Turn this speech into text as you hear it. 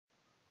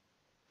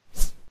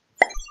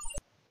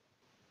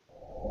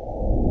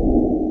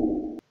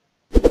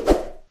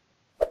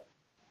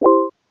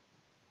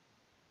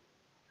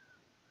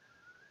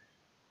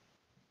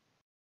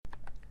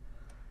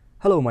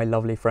Hello my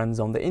lovely friends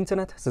on the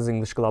internet. Siz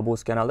English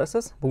Qilib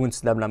kanaldasiz. Bugun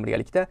sizlar bilan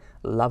birgalikda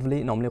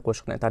Lovely nomli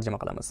qo'shiqni tarjima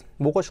qilamiz.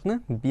 Bu qo'shiqni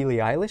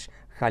Billie Eilish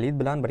Qilib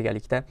bilan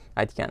birgalikda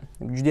aytgan.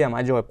 Juda ham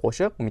ajoyib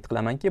qo'shiq. Umid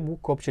qilamanki, bu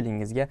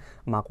ko'pchiligingizga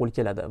ma'qul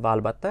keladi va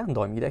albatta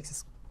doimgidek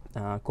siz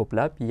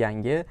ko'plab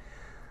yangi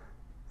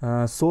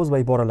so'z va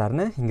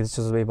iboralarni,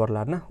 inglizcha so'z va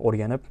iboralarni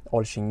o'rganib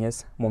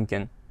olishingiz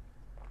mumkin.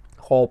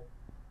 Xo'p,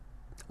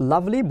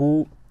 lovely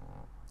bu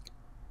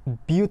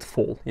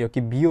beautiful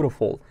yoki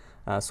beautiful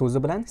so'zi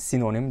bilan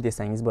sinonim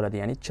desangiz bo'ladi,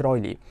 ya'ni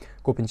chiroyli.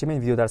 Ko'pincha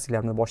men video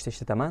darsliklarimni boshida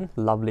ishlataman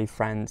lovely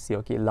friends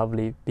yoki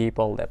lovely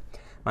people deb.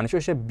 Mana shu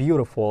o'sha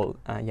beautiful,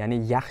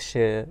 ya'ni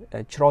yaxshi,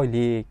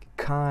 chiroyli,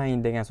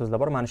 kind degan so'zlar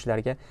bor. Mana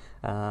shularga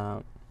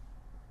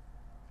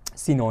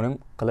sinonim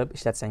qilib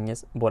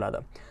ishlatsangiz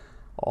bo'ladi.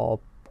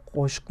 Hop,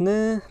 qo'shiqni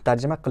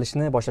tarjima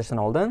qilishni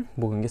boshlashdan oldin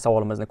bugungi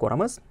savolimizni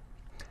ko'ramiz.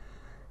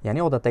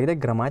 Ya'ni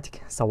odatdagidek grammatik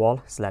savol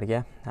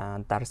sizlarga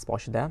dars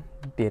boshida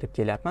berib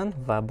kelyapman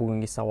va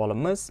bugungi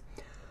savolimiz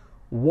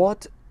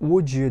what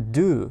would you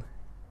do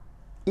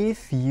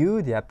if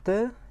you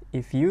deyapti.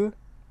 If you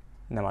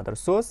nimadir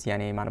so'z,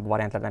 ya'ni mana bu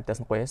variantlardan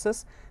bittasini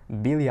qo'yasiz.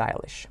 Billie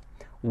Eilish.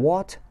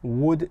 What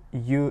would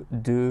you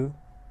do?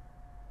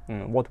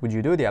 What would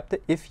you do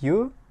deyapti. If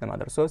you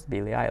nimadir so'z,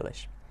 Billie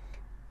Eilish.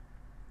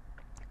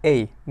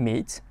 A.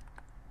 Meet.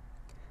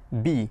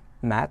 B.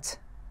 Met.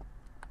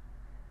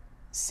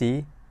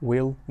 C.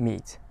 Will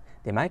meet.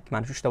 Demak,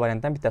 mana shu 3 ta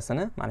variantdan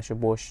bittasini mana shu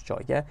bo'sh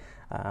joyga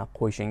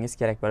qo'yishingiz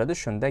kerak bo'ladi.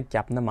 Shunda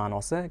gapning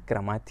ma'nosi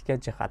grammatika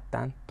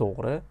jihatdan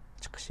to'g'ri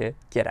chiqishi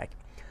kerak.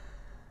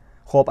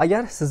 Xo'p,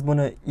 agar siz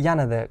buni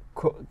yanada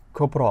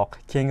ko'proq,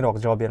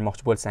 kengroq javob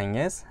bermoqchi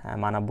bo'lsangiz,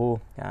 mana bu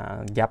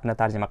gapni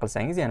tarjima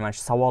qilsangiz, ya'ni mana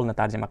shu savolni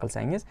tarjima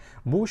qilsangiz,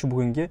 bu shu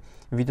bugungi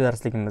video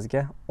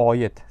darsligimizga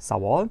oid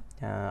savol.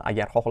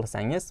 Agar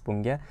xohlasangiz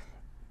bunga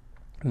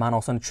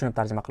ma'nosini tushunib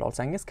tarjima qila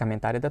olsangiz,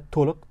 kommentariyada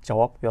to'liq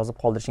javob yozib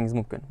qoldirishingiz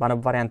mumkin. Mana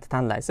bu variantni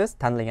tanlaysiz.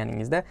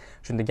 Tanlaganingizda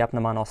shunda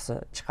gapning ma'nosi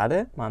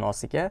chiqadi.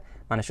 Ma'nosiga,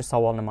 mana shu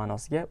savolning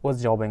ma'nosiga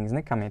o'z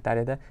javobingizni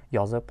kommentariyada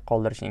yozib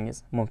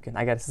qoldirishingiz mumkin.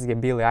 Agar sizga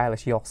Billie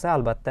Eilish yoqsa,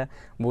 albatta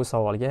bu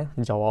savolga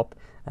javob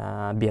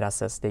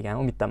berasiz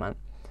degan umiddaman.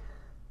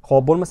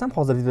 Xo'p, bo'lmasam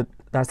hozir video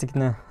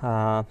darslikni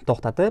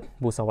to'xtatib,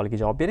 bu savolga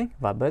javob bering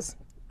va biz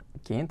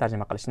keyin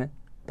tarjima qilishni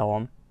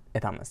davom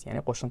etamiz.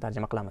 Ya'ni qo'shiqni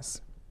tarjima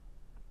qilamiz.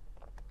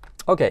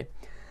 Okay,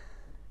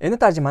 endi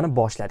tarjimani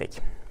boshladik.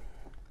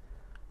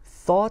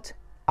 Thought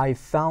I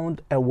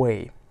found a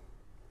way.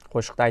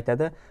 Qo'shiqda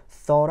aytadi,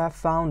 thought I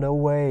found a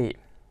way.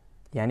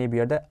 Ya'ni bu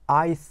yerda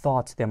I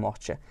thought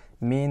demoqchi.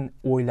 Men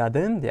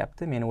o'yladim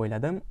deyapti, men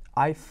o'yladim.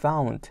 I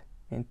found,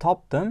 men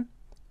topdim,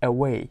 a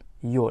way,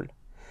 yo'l.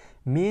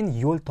 Men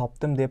yo'l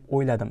topdim deb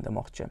o'yladim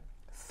demoqchi.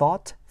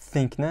 Thought,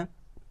 thinkni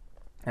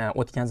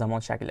o'tgan zamon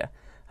shakli.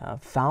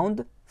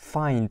 Found,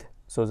 find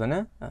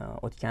so'zini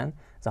o'tgan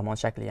zamon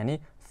shakli,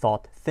 ya'ni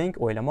thought, think,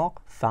 o'ylamoq,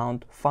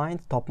 found, find,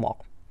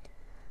 topmoq.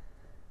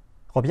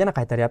 Xo'p, yana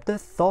qaytaryapti.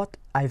 Thought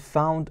I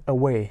found a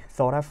way.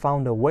 Thought I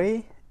found a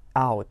way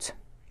out.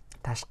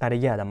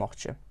 Tashqariga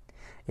demoqchi.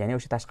 Ya'ni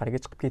o'sha tashqariga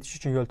chiqib ketish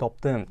uchun yo'l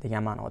topdim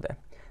degan ma'noda.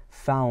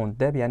 Found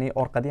deb, ya'ni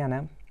orqada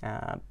yana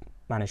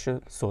mana shu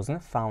so'zni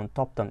found,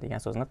 topdim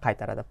degan so'zni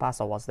qaytaradi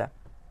past ovozda.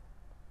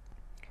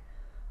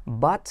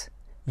 But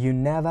you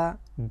never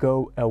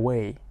go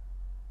away.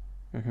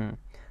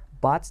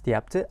 But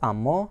deyapti,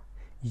 ammo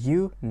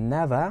you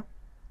never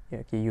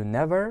yoki you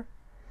never,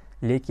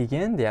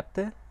 lekin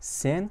deyapti,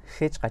 sen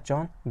hech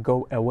qachon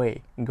go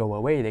away. Go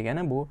away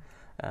degani bu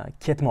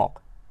ketmoq.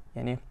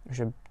 Ya'ni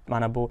o'sha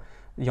mana bu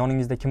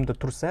yoningizda kimdir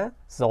tursa,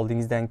 siz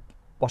oldingizdan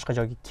boshqa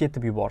joyga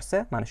ketib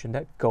yuborsa, mana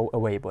shunda go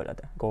away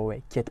bo'ladi. Go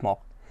away, ketmoq.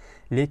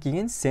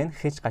 Lekin sen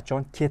hech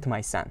qachon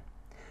ketmaysan.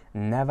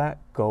 Never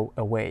go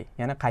away.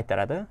 Ya'ni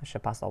qaytaradi o'sha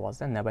past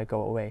ovozda, never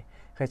go away.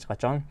 Hech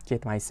qachon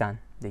ketmaysan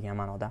degan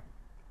ma'noda.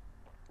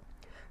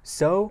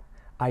 So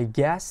I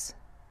guess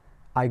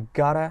I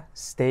gotta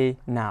stay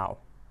now.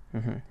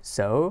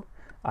 So,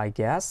 I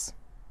guess.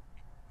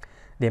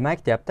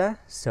 Demak, deyapti.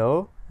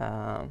 So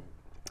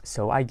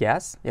I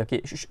guess.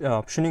 Yoki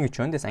shuning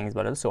uchun desangiz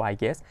bo'ladi. So, I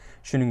guess.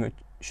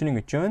 Shuning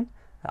uchun,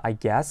 I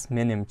guess,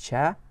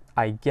 menimcha.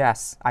 I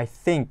guess, I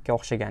think ga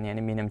o'xshagan,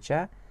 ya'ni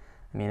menimcha,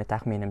 meni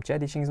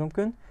taxminimcha deyishingiz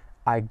mumkin.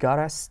 I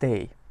gotta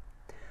stay.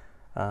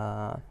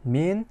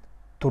 Men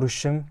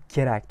turishim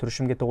kerak.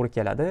 Turishimga to'g'ri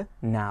keladi.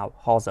 Now,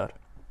 hozir.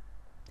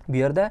 Bu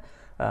yerda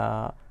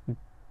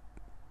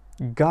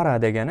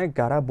gotta degani,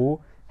 gotta bu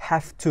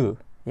have to,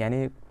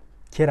 ya'ni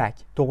kerak,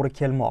 to'g'ri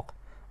kelmoq,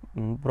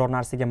 biror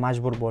narsaga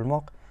majbur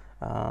bo'lmoq,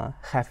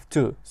 have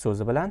to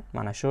so'zi bilan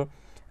mana shu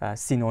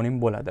sinonim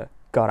bo'ladi.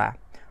 Gotta.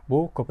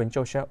 Bu ko'pincha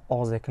o'sha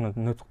og'zaki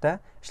nutqda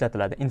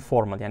ishlatiladi.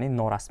 Informal, ya'ni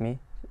norasmiy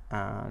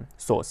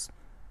so'z.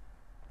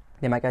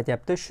 Demak,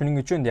 aytyapti, shuning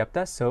uchun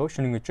deyapti. So,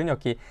 shuning uchun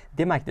yoki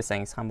demak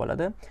desangiz ham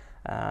bo'ladi.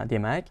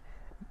 Demak,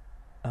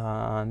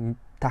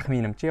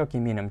 taxminimcha yoki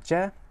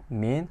menimcha,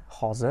 men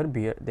hozir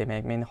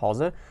demak men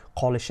hozir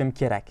qolishim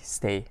kerak.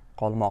 Stay,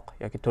 qolmoq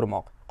yoki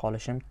turmoq,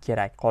 qolishim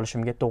kerak,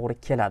 qolishimga to'g'ri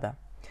keladi.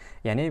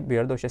 Ya'ni bu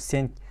yerda o'sha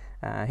sen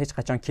hech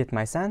qachon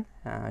ketmaysan,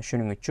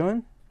 shuning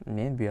uchun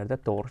men bu yerda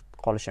to'g'ri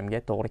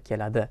qolishimga to'g'ri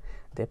keladi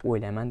deb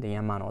o'ylayman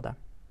degan ma'noda.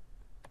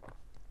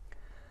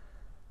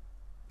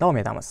 Davom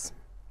etamiz.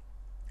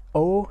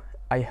 Oh,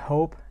 I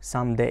hope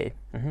someday.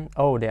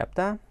 Oh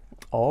deyapti.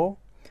 Oh,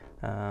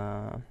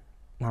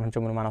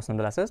 menimcha buni ma'nosini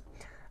bilasiz.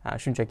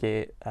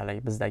 Shunchaki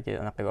bizdagi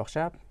anaqaga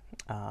o'xshab,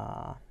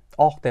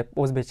 deb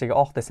o'zbekchaga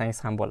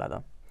desangiz ham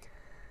bo'ladi.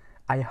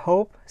 I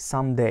hope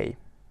someday.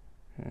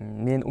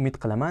 Men umid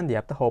qilaman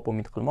deyapti. Hope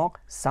umid qilmoq.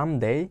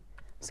 Someday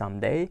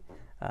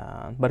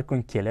bir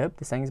kun kelib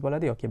desangiz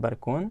bo'ladi yoki bir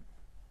kun.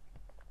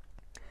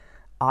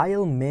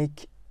 I'll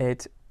make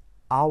it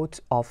out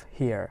of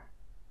here.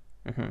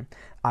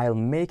 I'll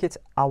make it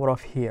out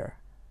of here.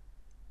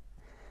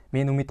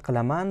 Men umid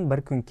qilaman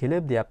bir kun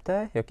kelib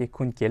deyapti yoki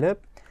kun kelib.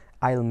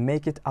 I'll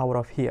make it out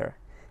of here.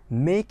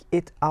 Make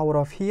it out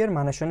of here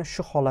mana shuni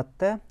shu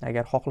holatda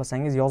agar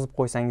xohlasangiz yozib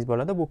qo'ysangiz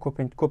bo'ladi. Bu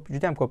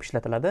juda ham ko'p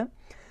ishlatiladi.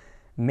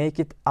 Make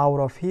it out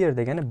of here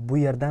degani bu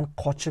yerdan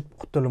qochib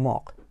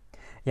qutulmoq.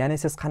 Ya'ni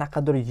siz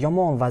qanaqadir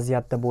yomon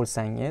vaziyatda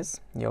bo'lsangiz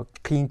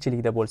yoki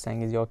qiyinchilikda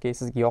bo'lsangiz yoki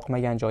sizga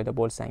yoqmagan joyda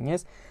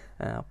bo'lsangiz,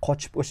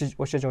 qochib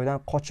o'sha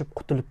joydan qochib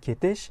qutulib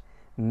ketish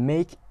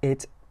make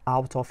it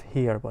out of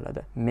here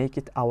bo'ladi. Make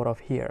it out of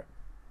here.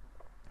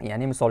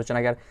 Ya'ni misol uchun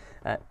agar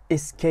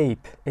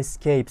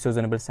escape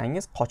so'zini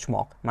bilsangiz,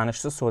 qochmoq. Mana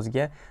shu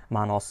so'zga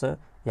ma'nosi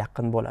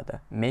yaqin bo'ladi.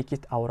 Make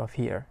it out of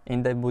here.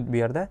 Endi bu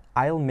yerda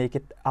I'll make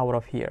it out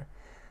of here.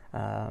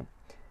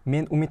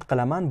 Men umid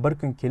qilaman bir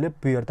kun kelib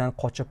bu yerdan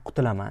qochib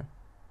qutulaman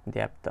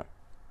deyapti.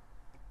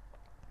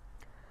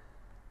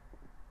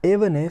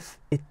 Even if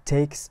it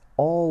takes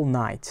all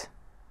night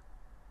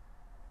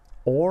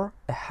or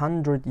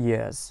 100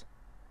 years.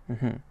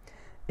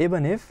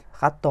 Even if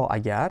hatto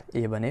agar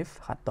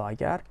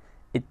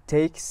it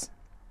takes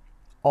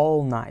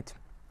all night.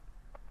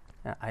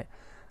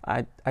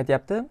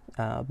 Aytyapti,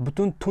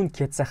 butun tun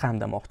ketsa ham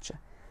demoqchi.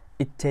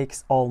 It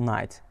takes all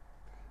night.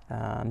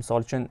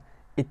 Misol uchun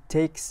it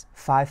takes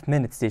 5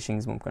 minutes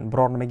deyishingiz mumkin.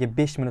 Biror nimaga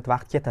 5 minut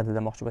vaqt ketadi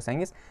demoqchi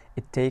bo'lsangiz,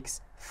 it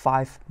takes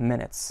 5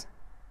 minutes.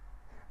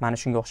 Mana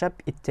shunga o'xshab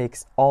it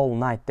takes all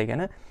night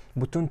degani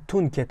butun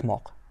tun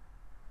ketmoq.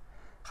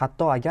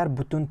 Hatto agar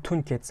butun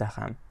tun ketsa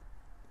ham.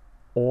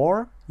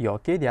 Or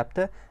yoki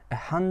deyapti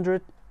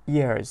 100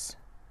 years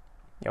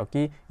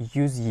yoki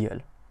 100 yil.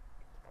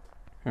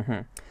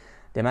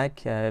 Demak,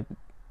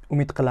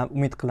 umid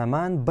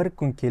qilaman bir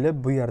kun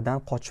kelib bu yerdan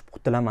qochib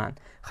qutulaman.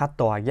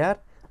 Hatto agar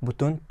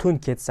butun tun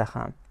ketsa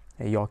ham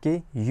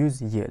yoki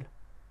 100 yil.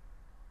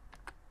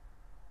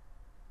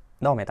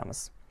 Davom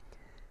etamiz.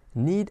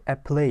 Need a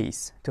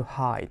place to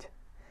hide.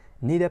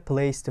 Need a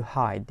place to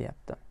hide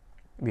deyapti.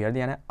 Bu yerda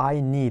yana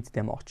I need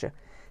demoqchi.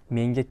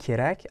 Menga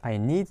kerak, I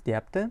need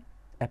deyapti.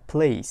 A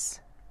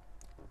place.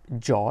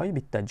 Joy,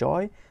 bitta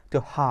joy. To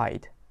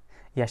hide.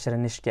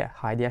 Yashirinishga.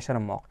 Hide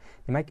yashirinmoq.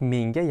 Demak,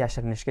 menga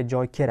yashirinishga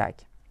joy kerak.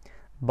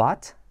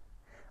 But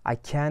I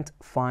can't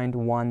find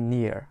one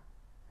near.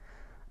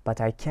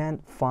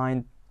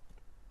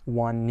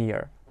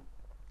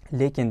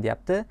 Lekin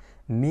deyapti,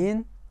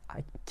 men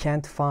I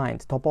can't find,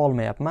 topa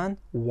olmayapman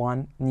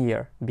one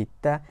near,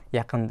 bitta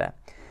yaqinda.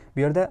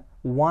 Bu yerda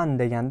one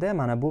deganda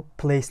mana bu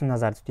place ni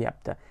nazarda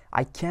tutyapti.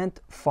 I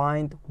can't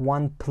find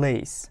one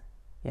place.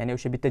 Ya'ni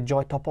o'sha bitta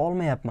joy topa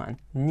olmayapman.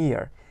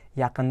 Near,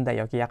 yaqinda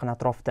yoki yaqin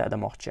atrofda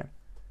demoqchi.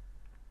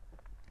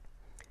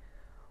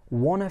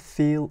 Wanna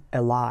feel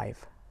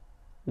alive.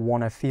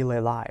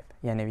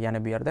 Ya'ni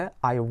bu yerda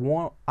I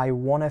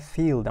wanna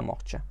feel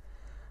demoqchi.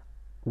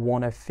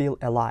 Wanna feel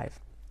alive.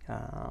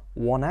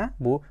 Wanna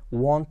bu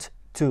want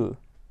to.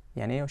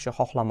 Ya'ni o'sha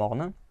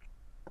xohlamoqni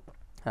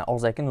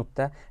og'zaki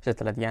nutqda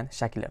ishlatiladigan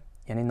shakli.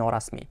 Ya'ni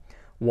norasmiy.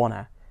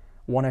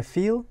 Wanna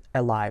feel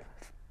alive.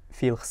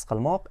 Feel his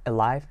qilmoq,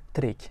 alive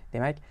tirik.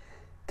 Demak,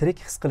 tirik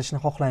his qilishni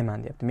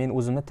xohlayman deyapti. Men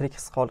o'zimni tirik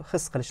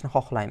his qilishni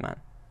xohlayman.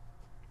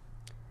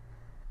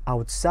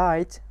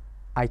 Outside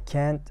I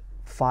can't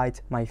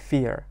fight my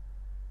fear.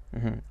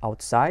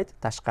 Outside,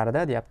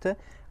 tashqarida deyapti.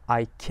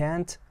 I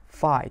can't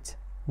fight.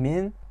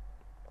 Men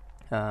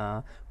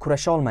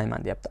kurasha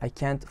olmayman deyapti. I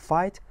can't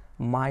fight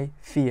my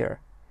fear.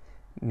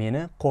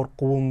 Meni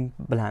qo'rquvim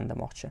bilan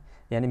demoqchi.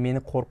 Ya'ni meni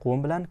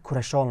qo'rquvim bilan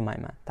kurasha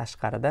olmayman.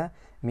 Tashqarida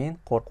men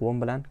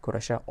qo'rquvim bilan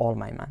kurasha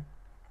olmayman.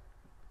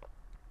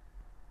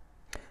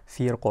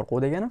 Fear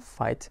qo'rquv degani,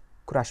 fight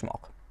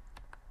kurashmoq.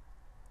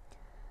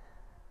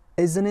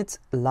 Isn't it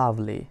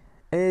lovely?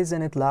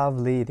 Isn't it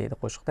lovely deydi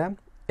qo'shiqda.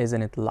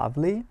 Isn't it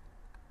lovely?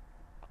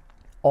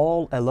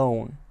 All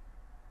alone.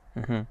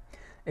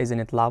 Isn't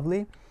it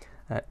lovely?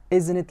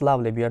 Isn't it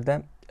lovely? Bu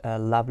yerda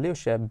lovely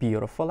o'sha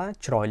beautiful,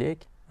 chiroyli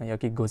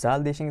yoki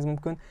go'zal deyishingiz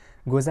mumkin.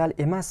 Go'zal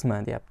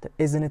emasmi deyapti.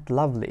 Isn't it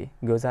lovely?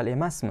 Go'zal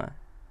emasmi?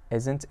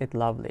 Isn't it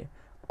lovely?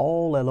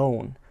 All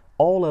alone.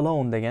 All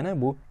alone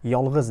degani bu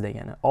yolg'iz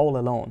degani. All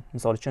alone.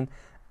 Misol uchun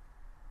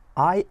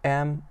I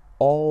am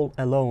all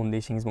alone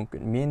deyishingiz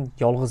mumkin. Men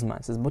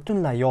yolg'izman. Siz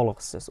butunlay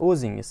yolg'izsiz,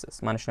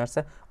 o'zingizsiz. Mana shu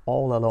narsa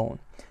all alone.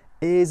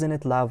 Isn't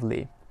it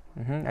lovely?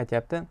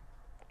 Aytyapti.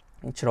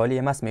 Chiroyli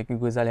emasmi yoki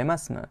go'zal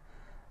emasmi?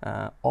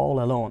 All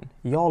alone.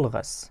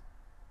 Yolg'iz.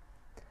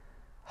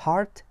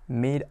 Heart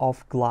made of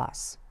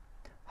glass.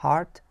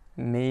 Heart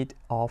made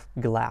of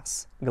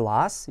glass.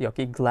 Glass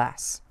yoki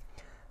glass.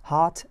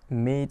 Heart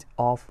made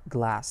of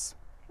glass.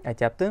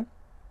 Aytyapti.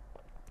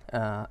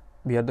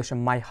 Bu yerda o'sha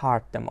my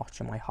heart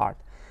demoqchi, my heart.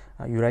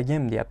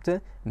 Yuragim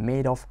deyapti,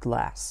 made of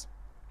glass.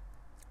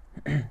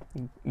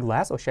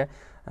 Glass o'sha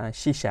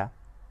shisha.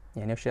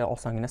 Ya'ni o'sha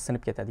osongina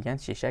sinib ketadigan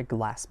shisha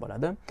glass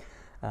bo'ladi.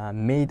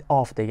 Made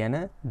of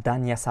degani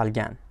dan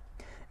yasalgan.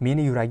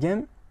 Meni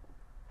yuragim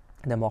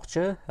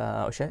demoqchi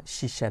o'sha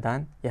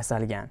shishadan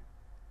yasalgan.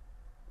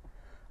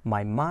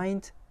 My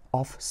mind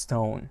of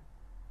stone.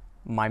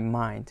 My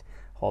mind.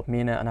 Xo'p,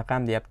 meni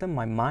anaqam deyapti.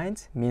 My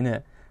mind meni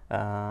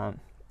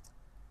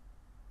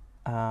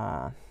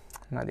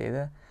nima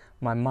deydi?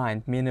 My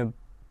mind meni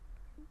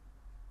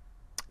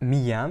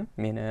miyam,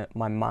 meni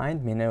my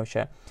mind meni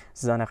o'sha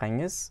siz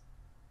anaqangiz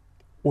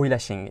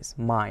o'ylashingiz.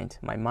 Mind,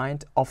 my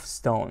mind of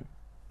stone.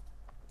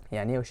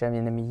 Ya'ni o'sha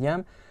meni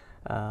miyam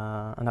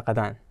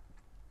anaqadan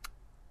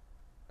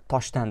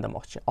toshdan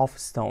demoqchi. Of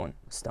stone.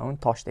 Stone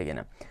tosh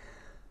degani.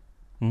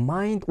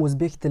 Mind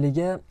o'zbek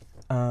tiliga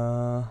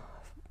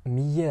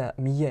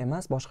miya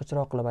emas,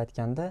 boshqacharoq qilib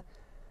aytganda,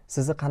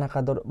 sizni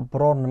qanaqadir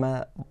biror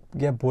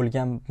nimaga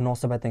bo'lgan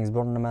munosabatingiz,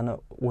 biror nimani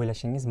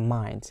o'ylashingiz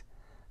mind.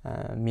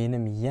 Meni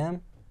miyam,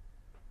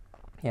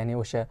 ya'ni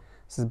o'sha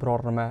siz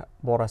biror nima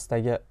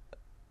borasidagi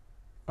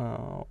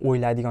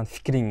o'ylaydigan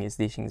fikringiz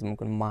deyishingiz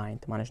mumkin.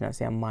 Mind. Mana shu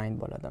narsa ham mind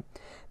bo'ladi.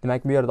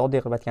 Demak, bu yerda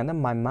oddiy qilib aytganda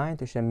my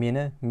mind o'sha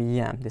meni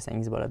miyam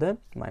desangiz bo'ladi.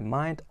 My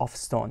mind of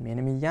stone.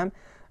 Meni miyam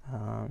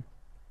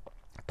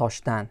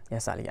toshdan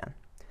yasalgan.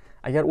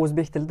 Agar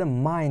o'zbek tilida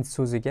mind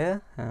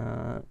so'ziga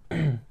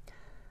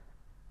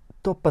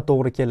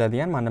to'ppa-to'g'ri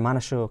keladigan, mana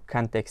shu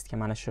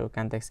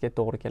kontekstga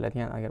to'g'ri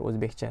keladigan agar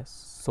o'zbekcha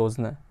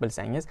so'zni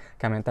bilsangiz,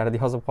 kommentariyada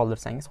yozib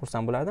qoldirsangiz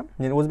xursand bo'lardim.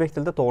 Men o'zbek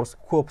tilida to'g'risi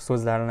ko'p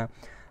so'zlarni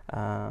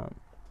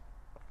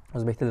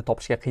o'zbek tilida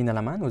topishga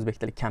qiynalaman, o'zbek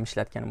tili kam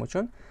ishlatganim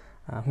uchun.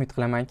 Umid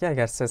qilamanki,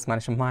 agar siz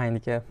mana shu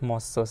mindga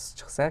mos so'z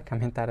chiqsa,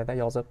 kommentariyada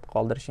yozib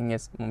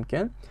qoldirishingiz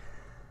mumkin.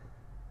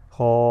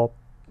 Xo'p,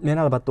 men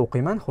albatta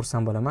o'qiyman,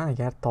 xursand bo'laman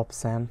agar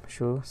topsam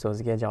shu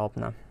so'zga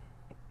javobni.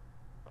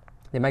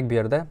 Demak, bu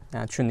yerda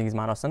tushundingiz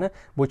ma'nosini.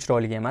 Bu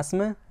chiroyli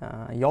emasmi?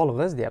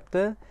 Yolg'iz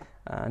deyapti.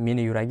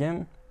 Meni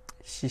yuragim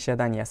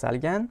shishadan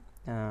yasalgan,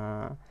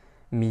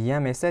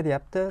 miyam esa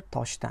deyapti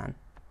toshdan.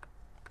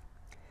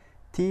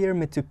 Tear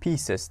me to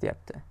pieces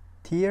deyapti.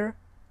 Tear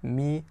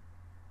me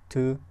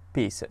to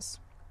pieces.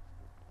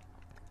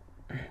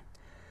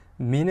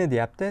 Meni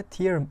deyapti,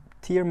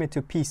 tear me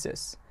to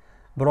pieces.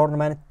 Biror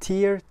nimani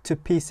tear to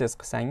pieces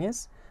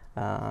qilsangiz,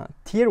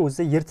 tear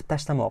o'zi yirtib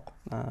tashlamoq,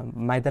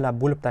 maydalab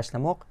bo'lib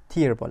tashlamoq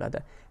tear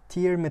bo'ladi.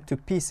 Tear me to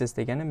pieces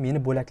degani meni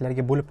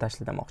bo'laklarga bo'lib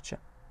tashla demoqchi.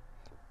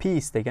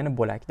 Piece degani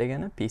bo'lak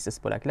degani, pieces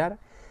bo'laklar.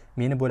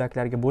 Meni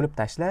bo'laklarga bo'lib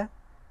tashla.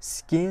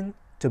 Skin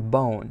to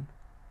bone.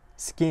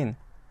 Skin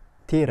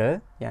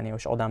teri, ya'ni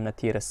o'sha odamning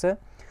terisi,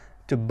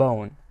 to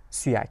bone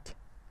suyak.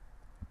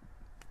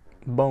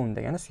 Bone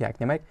degani suyak.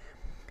 Demak,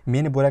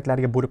 meni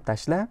bo'laklarga bo'lib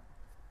tashla.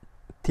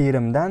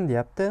 Terimdan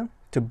deyapti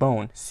to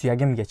bone,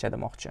 suyagimgacha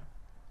demoqchi.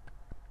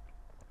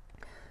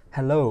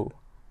 Hello.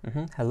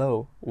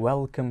 Hello,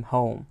 welcome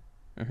home.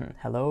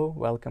 Hello,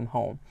 welcome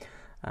home.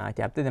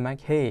 Aytyapti, demak,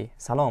 hey,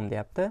 salom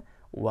deyapti.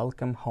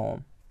 Welcome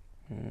home.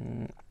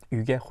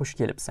 Uyga xush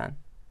kelibsan.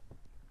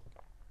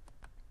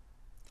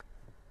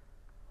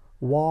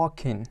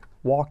 Walking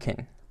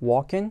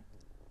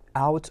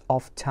out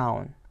of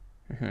town.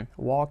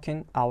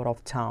 Walking out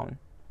of town.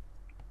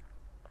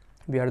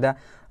 Bu yerda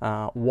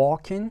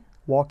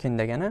walking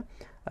degani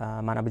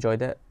mana bu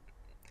joyda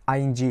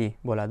ing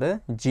bo'ladi.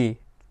 G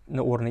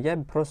ni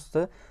o'rniga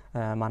prosta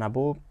mana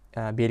bu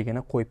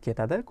belgini qo'yib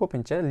ketadi.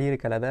 Ko'pincha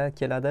lirikalarda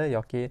keladi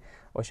yoki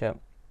o'sha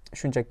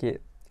shunchaki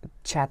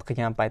chat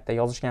qilgan paytda,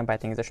 yozishgan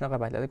paytingizda shunaqa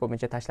paytlarda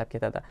ko'pincha tashlab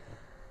ketadi.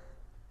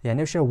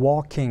 Ya'ni o'sha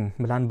walking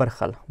bilan bir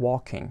xil.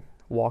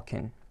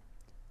 Walking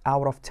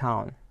out of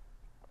town.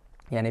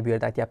 Ya'ni bu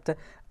yerda aytyapti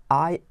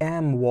I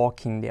am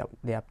walking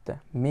deyapti.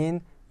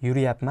 Men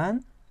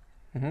yuriyapman.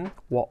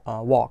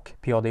 Walk,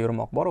 piyoda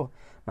yurmoq bor-ku.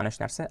 Mana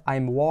shu narsa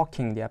I'm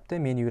walking deyapti.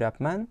 Men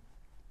yurapman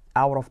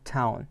out of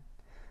town.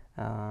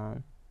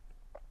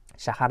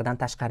 Shahardan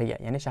tashqariga,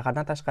 ya'ni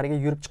shahardan tashqariga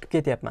yurib chiqib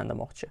ketyapman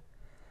demoqchi.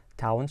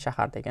 Town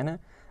shahar degani.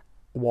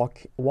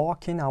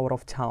 Walking out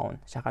of town.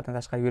 Shahardan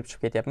tashqariga yurib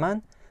chiqib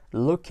ketyapman.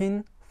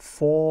 Looking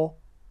for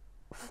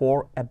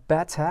a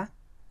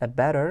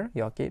better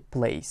yoki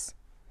place.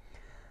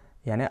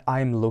 Ya'ni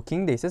I'm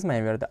looking deysiz,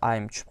 mana bu yerda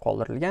I'm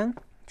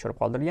tushirib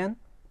qoldirilgan.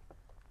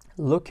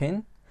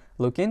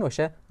 Looking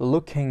o'sha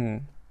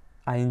looking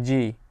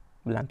ing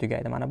bilan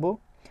tugaydi mana bu.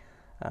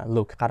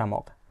 Look,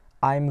 qaramoq.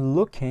 I'm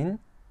looking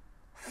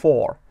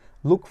for.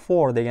 Look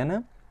for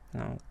degani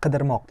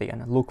qidirmoq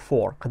degani. Look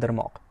for,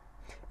 qidirmoq.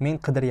 Men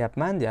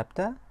qidiryapman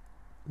deyapti.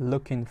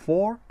 Looking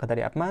for,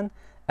 qidiryapman.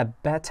 A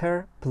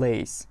better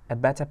place.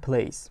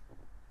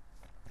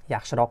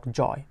 Yaxshiroq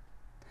joy.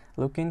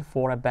 Looking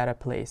for a better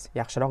place.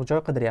 Yaxshiroq joy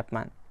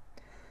qidiryapman.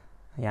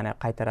 Ya'ni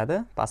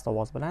qaytaradi past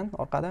ovoz bilan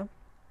orqada.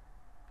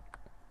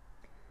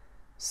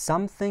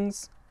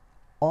 Something's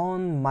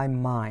on my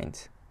mind.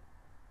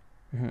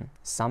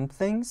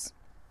 Something's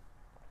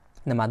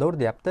nimadir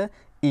deyapti?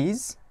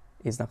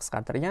 Isni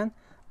qisqartirgan.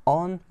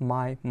 On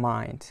my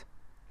mind.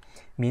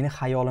 Meni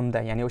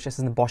xayolimda, ya'ni o'sha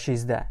sizni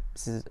boshingizda,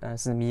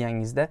 sizni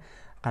miyangizda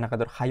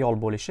qanaqadir xayol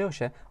bo'lishi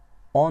o'sha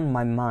on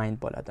my mind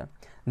bo'ladi.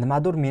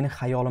 Nimadir meni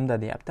xayolimda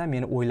deyapti,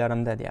 meni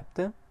o'ylarimda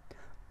deyapti.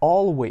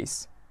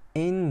 Always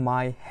in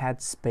my head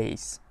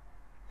space.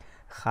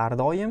 Har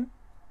doim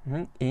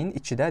in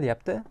ichida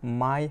deyapti,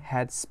 my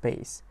head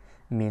space.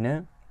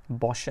 Meni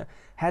boshi.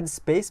 Head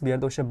space bu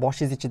yerda o'sha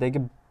boshingiz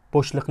ichidagi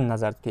bo'shliqni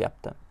nazarda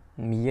tutyapti.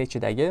 Miya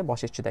ichidagi,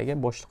 bosh ichidagi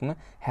bo'shliqni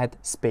head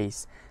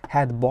space.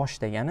 Head bosh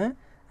degani,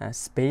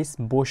 space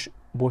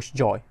bo'sh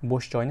joy.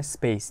 Bo'sh joyni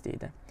space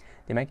deydi.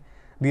 Demak,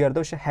 bu yerda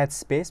o'sha head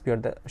space, bu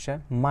yerda o'sha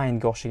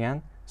mind ga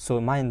o'xshagan,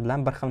 mind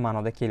bilan bir xil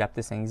ma'noda kelib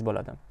desangiz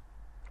bo'ladi.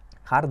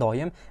 Har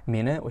doim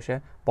meni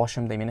o'sha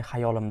boshimda, meni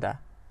xayolimda,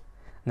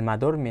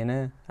 nimadir meni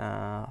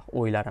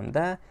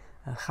o'ylarimda,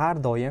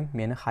 har doim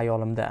meni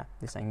xayolimda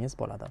desangiz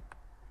bo'ladi.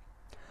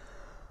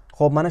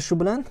 Xo'p, mana shu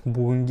bilan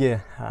bugungi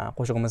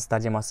qo'shig'imiz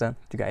tarjimasi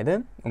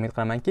tugaydi. Umid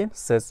qilamanki,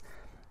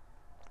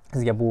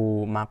 sizga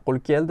bu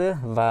ma'qul keldi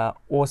va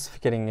o'z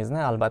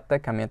fikringizni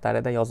albatta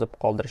kommentariyada yozib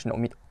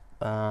qoldirishni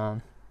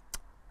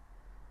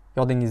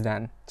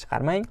yodingizdan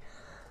chiqarmang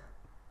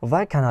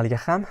va kanalga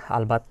ham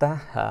albatta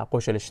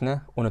qo'shilishni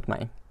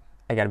unutmang.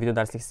 Agar video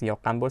darslik sizga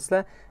yoqqan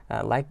bo'lsa,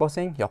 like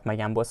bosing,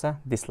 yoqmagan bo'lsa,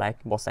 dislike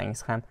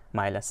bossangiz ham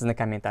mayli. Sizning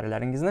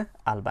kommentariyaringizni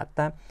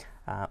albatta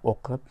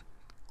o'qib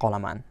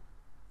qolaman.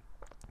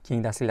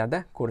 Keyingi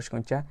darsliklarda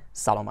ko'rishguncha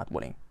salomat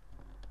bo'ling.